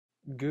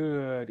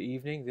Good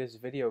evening. This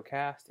video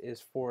cast is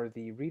for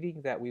the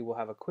reading that we will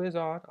have a quiz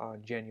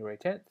on January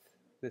 10th,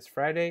 this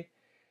Friday,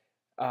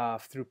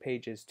 through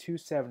pages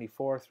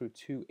 274 through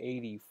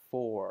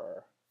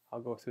 284.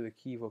 I'll go through the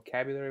key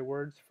vocabulary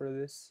words for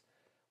this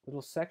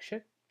little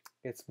section.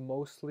 It's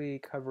mostly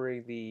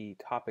covering the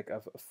topic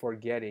of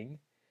forgetting,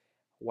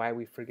 why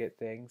we forget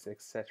things,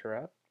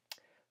 etc.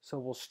 So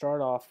we'll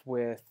start off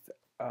with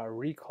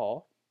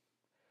recall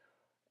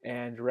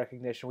and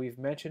recognition.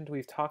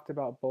 We've talked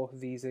about both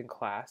of these in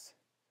class.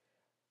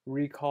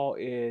 Recall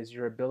is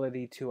your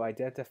ability to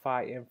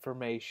identify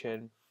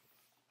information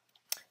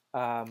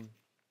out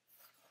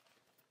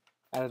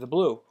of the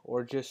blue,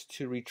 or just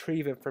to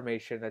retrieve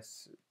information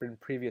that's been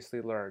previously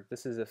learned.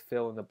 This is a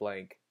fill in the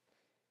blank.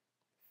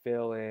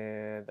 Fill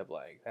in the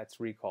blank. That's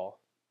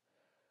recall.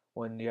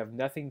 When you have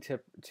nothing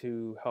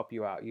to help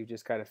you out, you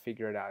just got to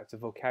figure it out. It's a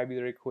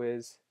vocabulary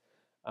quiz.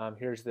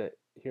 Here's the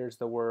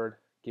word.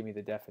 Give me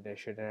the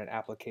definition and an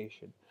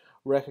application.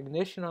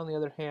 Recognition, on the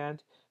other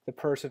hand, the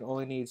person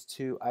only needs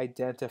to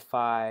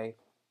identify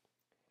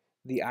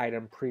the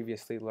item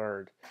previously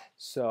learned.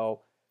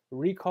 So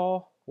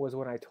recall was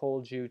when I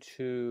told you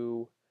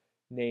to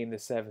name the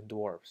 7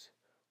 dwarfs.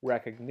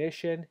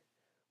 Recognition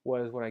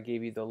was when I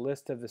gave you the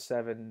list of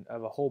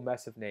a whole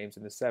mess of names,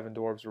 and the 7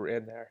 dwarves were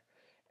in there.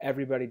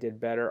 Everybody did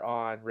better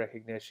on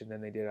recognition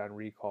than they did on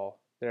recall.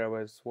 There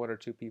was 1 or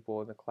 2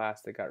 people in the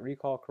class that got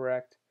recall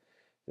correct.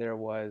 There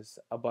was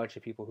a bunch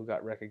of people who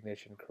got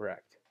recognition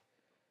correct.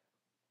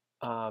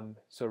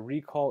 So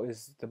recall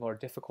is the more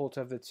difficult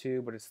of the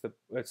two, but it's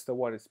the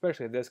one,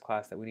 especially in this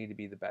class, that we need to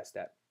be the best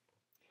at.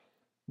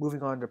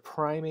 Moving on to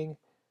priming.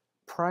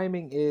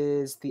 Priming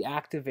is the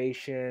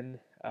activation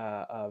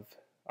of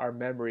our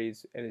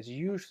memories, and is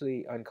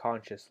usually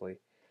unconsciously.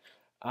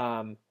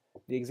 The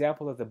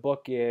example that the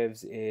book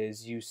gives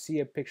is you see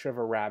a picture of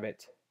a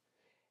rabbit,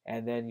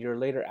 and then you're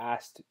later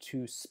asked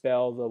to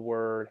spell the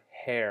word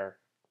hare.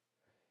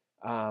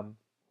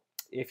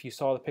 If you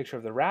saw the picture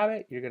of the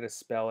rabbit, you're going to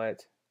spell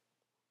it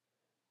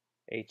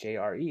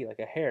H-A-R-E, like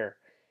a hare.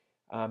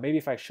 Maybe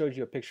if I showed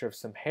you a picture of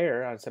some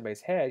hair on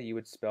somebody's head, you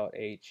would spell it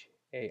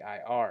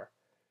H-A-I-R.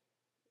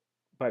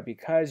 But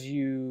because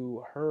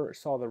you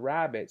saw the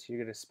rabbit, you're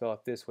going to spell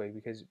it this way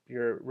because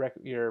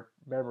your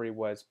memory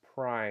was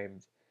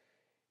primed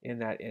in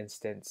that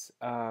instance.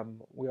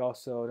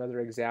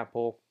 Another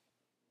example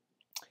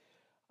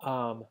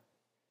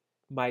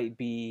might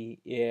be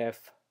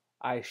if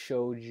I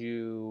showed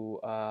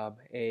you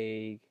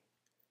a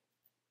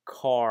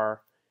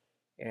car,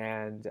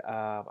 and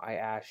I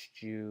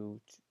asked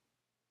you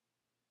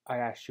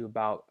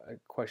about a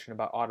question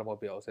about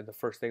automobiles, and the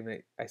first thing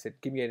that I said,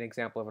 give me an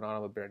example of an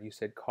automobile, and you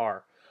said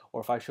car.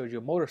 Or if I showed you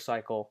a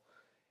motorcycle,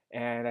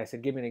 and I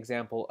said, give me an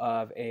example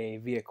of a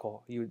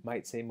vehicle, you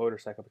might say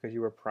motorcycle because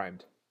you were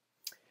primed.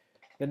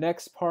 The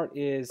next part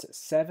is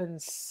 7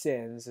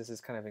 sins. This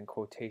is kind of in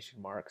quotation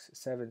marks.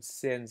 7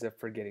 sins of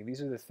forgetting. These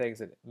are the things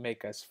that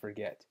make us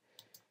forget.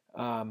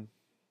 We'll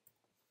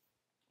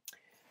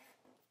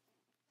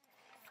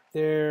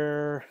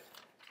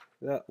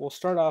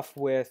start off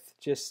with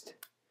there's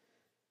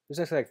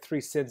actually like 3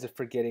 sins of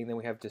forgetting. Then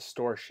we have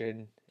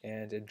distortion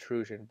and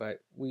intrusion,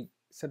 but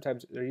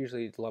sometimes they're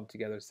usually lumped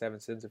together, 7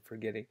 sins of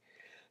forgetting.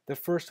 The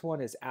first one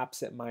is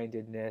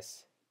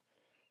absent-mindedness.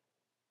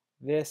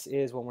 This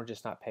is when we're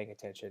just not paying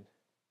attention.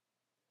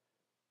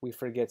 We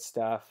forget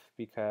stuff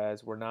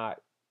because we're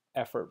not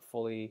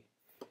effortfully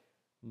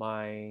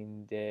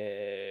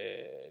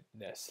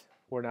mindedness.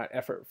 We're not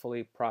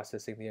effortfully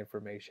processing the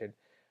information.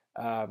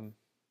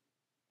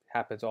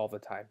 Happens all the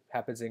time.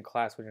 Happens in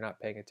class when you're not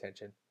paying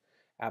attention.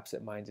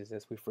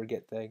 Absent-mindedness. We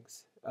forget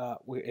things.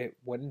 It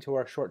went into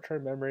our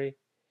short-term memory.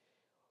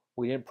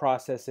 We didn't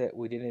process it.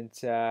 We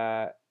didn't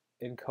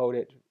encode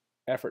it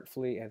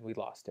effortfully, and we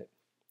lost it.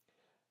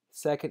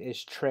 Second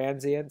is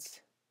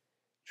transience.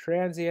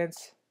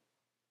 Transience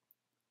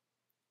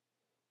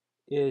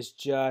is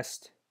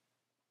just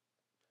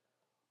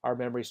our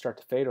memories start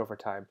to fade over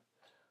time.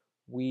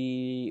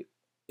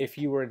 If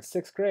you were in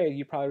 6th grade,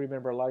 you probably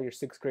remember a lot of your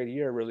 6th grade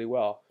year really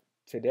well.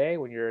 Today,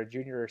 when you're a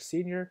junior or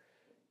senior,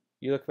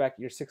 you look back at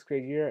your 6th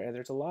grade year, and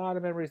there's a lot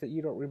of memories that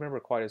you don't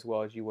remember quite as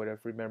well as you would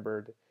have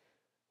remembered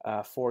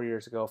 4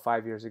 years ago,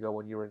 5 years ago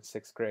when you were in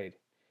 6th grade.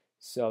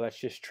 So that's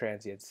just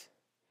transience.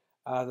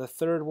 The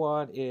third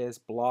one is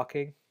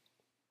blocking.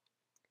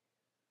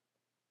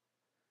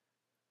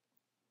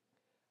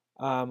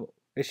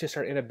 It's just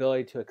our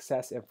inability to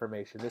access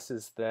information. This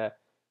is the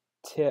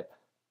tip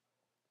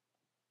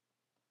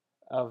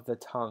of the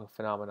tongue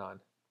phenomenon.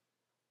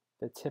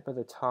 The tip of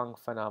the tongue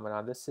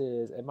phenomenon.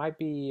 It might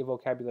be a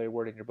vocabulary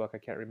word in your book, I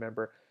can't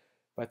remember,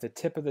 but the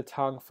tip of the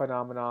tongue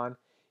phenomenon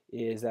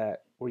is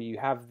that where you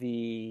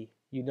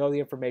know the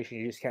information,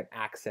 you just can't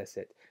access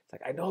it. It's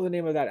like, I know the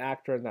name of that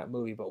actor in that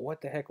movie, but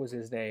what the heck was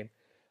his name?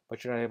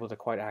 But you're not able to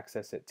quite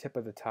access it. Tip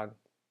of the tongue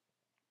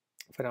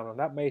phenomenon.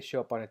 That may show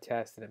up on a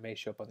test, and it may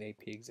show up on the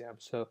AP exam,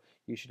 so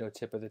you should know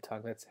tip of the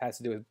tongue. That has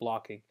to do with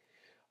blocking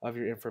of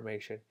your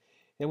information.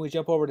 Then we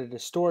jump over to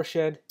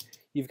distortion.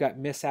 You've got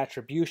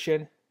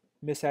misattribution.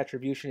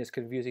 Misattribution is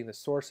confusing the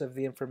source of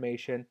the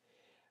information.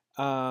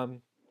 So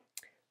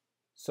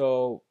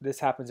this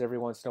happens every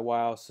once in a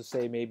while. So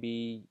say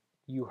maybe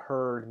you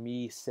heard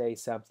me say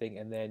something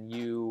and then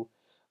you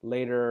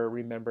later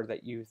remember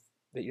that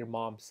your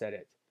mom said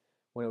it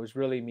when it was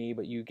really me,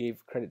 but you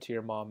gave credit to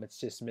your mom. It's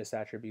just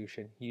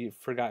misattribution. You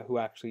forgot who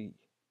actually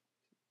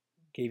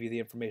gave you the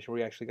information, where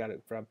you actually got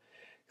it from.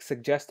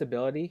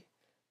 Suggestibility.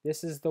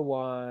 This is the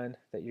one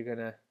that you're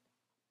gonna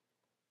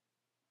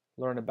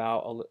learn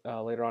about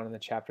later on in the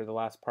chapter, the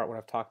last part when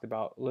I've talked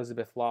about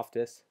Elizabeth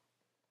Loftus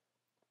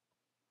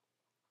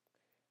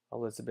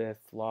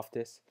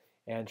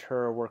and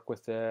her work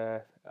with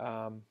the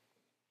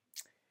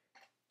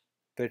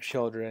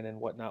children and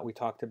whatnot we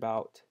talked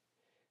about.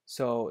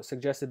 So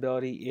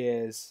suggestibility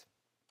is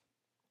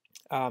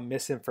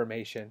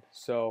misinformation.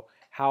 So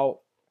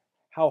how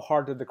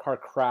hard did the car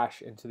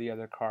crash into the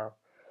other car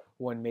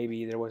when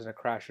maybe there wasn't a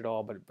crash at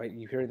all, but by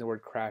you hearing the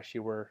word crash,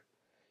 you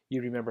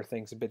remember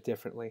things a bit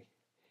differently.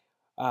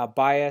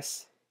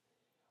 Bias,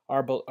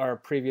 our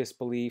previous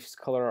beliefs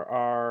color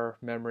our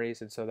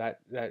memories, and so that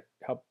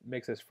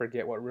makes us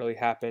forget what really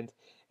happened.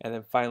 And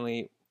then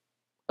finally,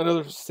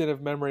 another sin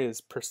of memory is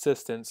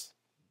persistence,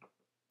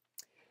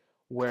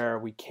 where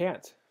we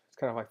can't. It's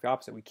kind of like the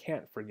opposite. We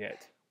can't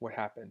forget what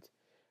happened.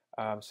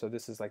 So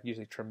this is like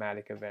usually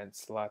traumatic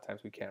events. A lot of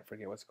times we can't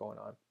forget what's going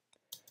on.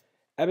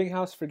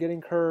 Ebbinghaus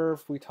forgetting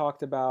curve we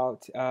talked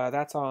about.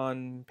 That's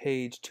on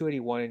page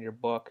 281 in your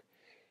book.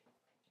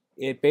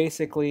 It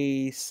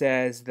basically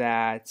says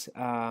that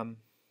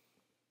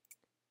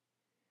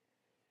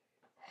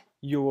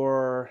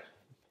you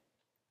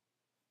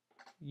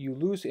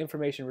lose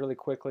information really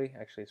quickly.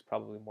 Actually, it's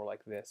probably more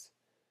like this.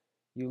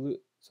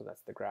 So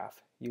that's the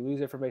graph. You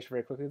lose information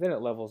very quickly, then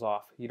it levels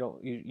off. You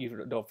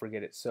don't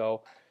forget it.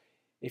 So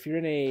if you're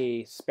in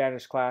a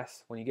Spanish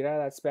class, when you get out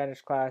of that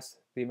Spanish class,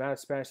 the amount of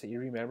Spanish that you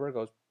remember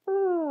goes,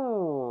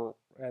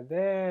 and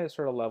then it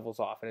sort of levels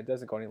off, and it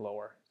doesn't go any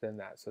lower than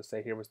that. So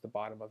say here was the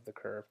bottom of the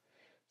curve.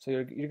 So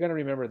you're going to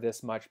remember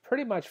this much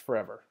pretty much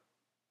forever.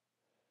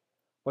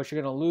 But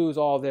you're going to lose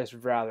all this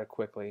rather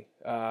quickly.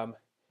 I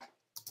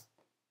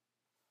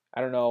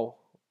don't know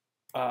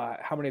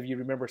how many of you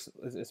remember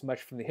as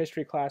much from the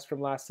history class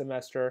from last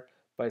semester,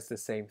 but it's the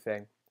same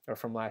thing, or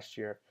from last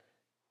year.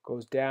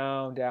 Goes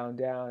down, down,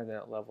 down, and then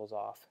it levels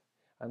off.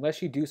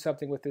 Unless you do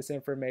something with this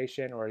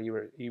information, or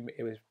you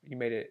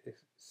made it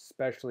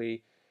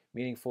especially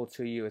meaningful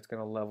to you, it's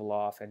going to level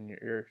off, and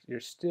you're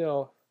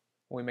still,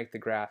 when we make the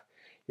graph,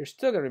 you're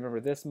still going to remember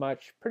this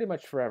much pretty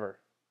much forever.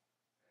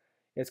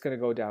 It's going to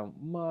go down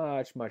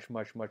much, much,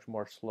 much, much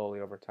more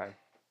slowly over time.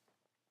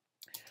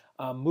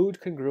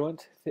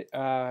 Mood-Congruent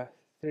theory.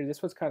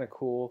 This was kind of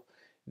cool.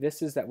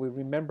 This is that we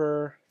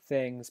remember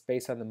things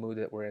based on the mood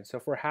that we're in. So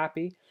if we're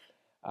happy,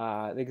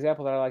 the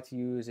example that I like to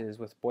use is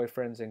with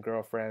boyfriends and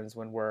girlfriends.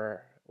 When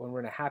we're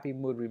in a happy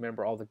mood,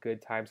 remember all the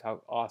good times,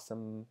 how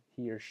awesome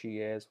he or she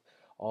is,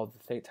 all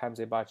the times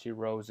they bought you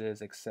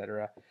roses,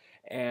 etc.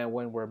 And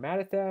when we're mad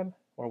at them,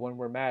 or when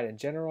we're mad in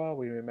general,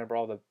 we remember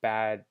all the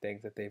bad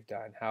things that they've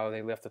done, how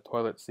they left the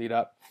toilet seat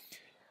up,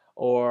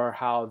 or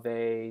how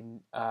they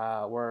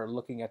were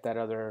looking at that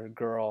other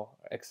girl,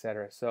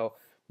 etc. So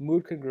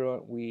mood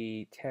congruent,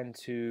 we tend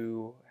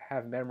to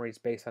have memories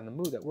based on the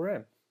mood that we're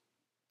in.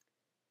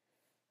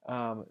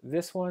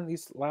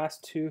 These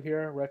last two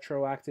here,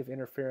 retroactive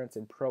interference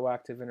and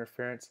proactive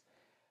interference.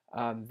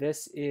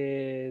 This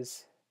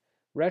is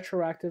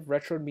retroactive.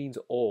 Retro means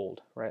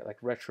old, right? Like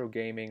retro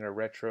gaming or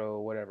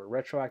retro whatever.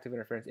 Retroactive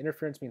interference.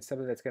 Interference means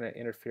something that's going to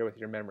interfere with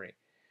your memory,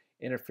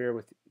 interfere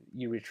with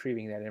you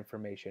retrieving that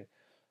information.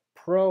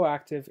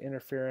 Proactive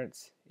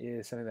interference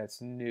is something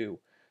that's new.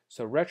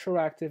 So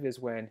retroactive is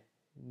when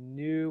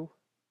new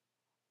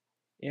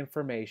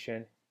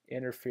information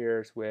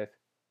interferes with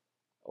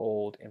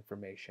old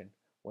information.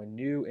 When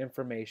new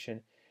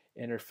information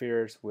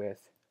interferes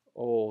with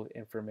old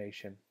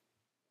information.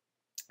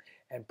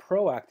 And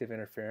proactive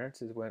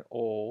interference is when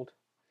old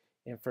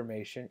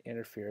information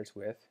interferes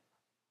with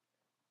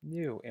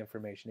new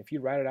information. If you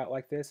write it out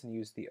like this and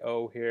use the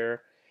O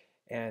here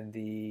and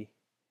the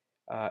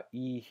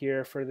E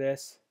here for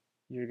this,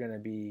 you're going to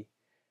be,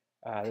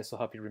 this will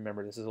help you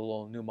remember. This is a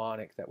little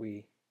mnemonic that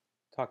we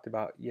talked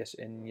about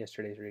in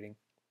yesterday's reading.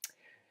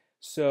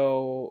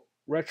 So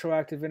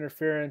retroactive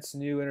interference,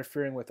 new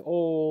interfering with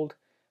old,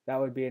 that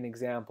would be an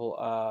example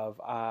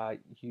of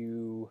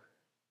you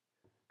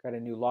got a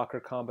new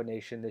locker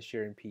combination this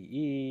year in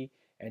PE,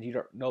 and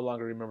you no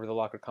longer remember the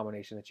locker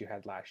combination that you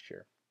had last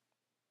year.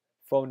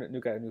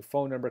 You got a new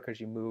phone number because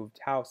you moved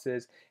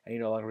houses, and you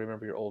no longer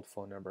remember your old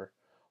phone number,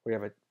 or you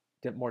have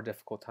a more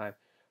difficult time.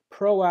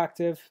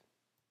 Proactive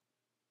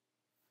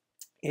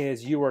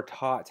is you were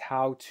taught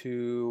how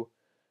to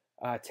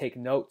take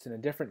notes in a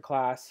different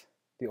class,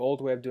 the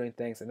old way of doing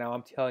things, and now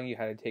I'm telling you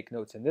how to take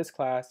notes in this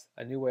class,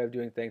 a new way of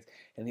doing things,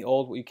 and the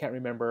old, you can't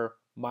remember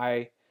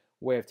my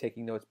way of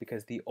taking notes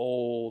because the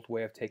old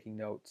way of taking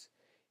notes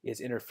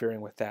is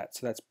interfering with that.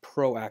 So that's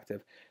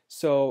proactive.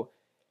 So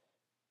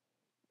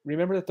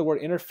Remember that the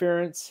word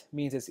interference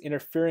means it's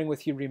interfering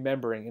with you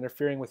remembering,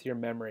 interfering with your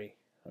memory.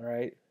 All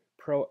right.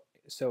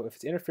 So if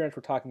it's interference,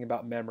 we're talking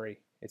about memory.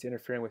 It's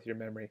interfering with your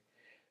memory.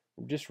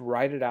 Just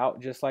write it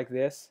out just like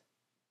this.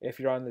 If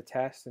you're on the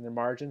test and the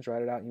margins,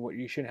 write it out. And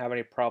you shouldn't have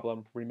any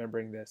problem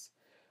remembering this.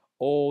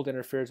 Old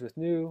interferes with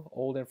new.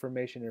 Old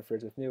information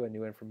interferes with new, and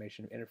new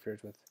information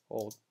interferes with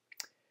old.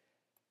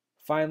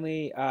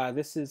 Finally,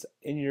 this is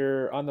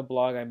on the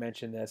blog. I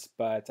mentioned this,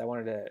 but I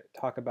wanted to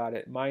talk about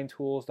it.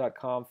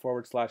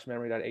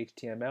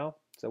 mindtools.com/memory.html.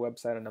 It's a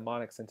website on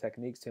mnemonics and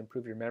techniques to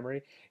improve your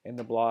memory. In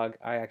the blog,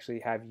 I actually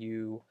have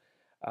you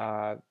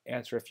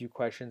answer a few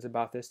questions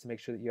about this to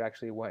make sure that you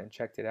actually went and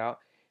checked it out.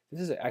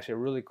 This is actually a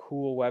really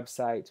cool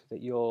website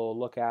that you'll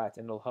look at,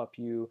 and it'll help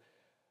you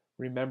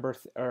remember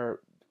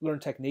or learn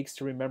techniques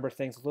to remember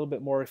things a little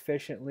bit more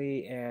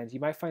efficiently, and you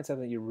might find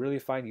something that you really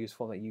find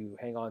useful and that you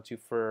hang on to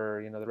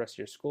for the rest of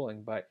your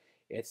schooling, but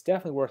it's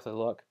definitely worth a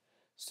look.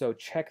 So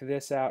check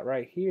this out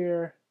right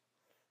here.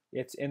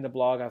 It's in the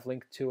blog. I've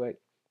linked to it,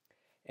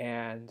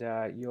 and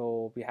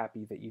you'll be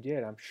happy that you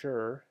did, I'm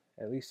sure.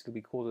 At least it'll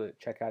be cool to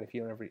check out if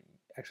you don't ever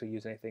actually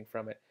use anything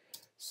from it.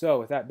 So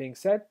with that being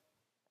said,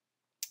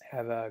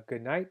 have a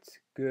good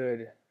night,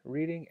 good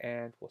reading,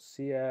 and we'll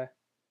see you.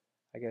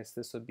 I guess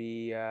this will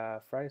be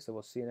Friday, so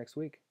we'll see you next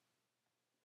week.